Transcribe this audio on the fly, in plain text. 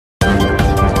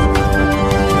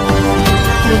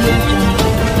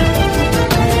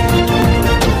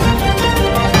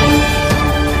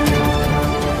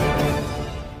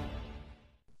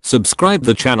Subscribe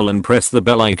the channel and press the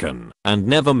bell icon, and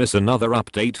never miss another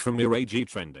update from your AG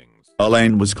Trendings. A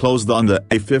lane was closed on the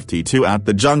A52 at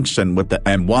the junction with the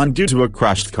M1 due to a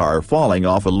crashed car falling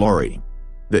off a lorry.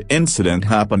 The incident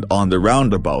happened on the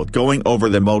roundabout going over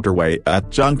the motorway at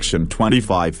junction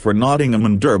 25 for Nottingham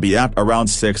and Derby at around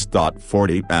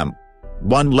 6:40 am.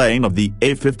 One lane of the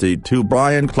A52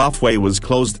 Brian Clough Way was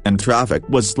closed and traffic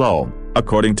was slow,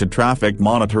 according to traffic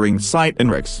monitoring site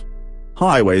INRIX.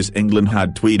 Highways England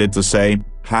had tweeted to say,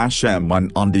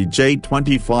 #M1 on the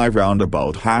J25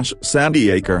 roundabout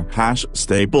 #Sandyacre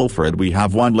 #Stapleford we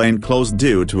have one lane closed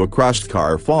due to a crashed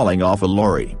car falling off a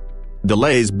lorry.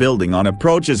 Delays building on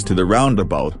approaches to the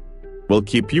roundabout. We'll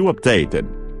keep you updated.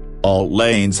 All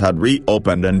lanes had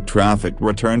reopened and traffic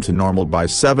returned to normal by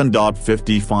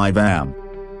 7:55 am.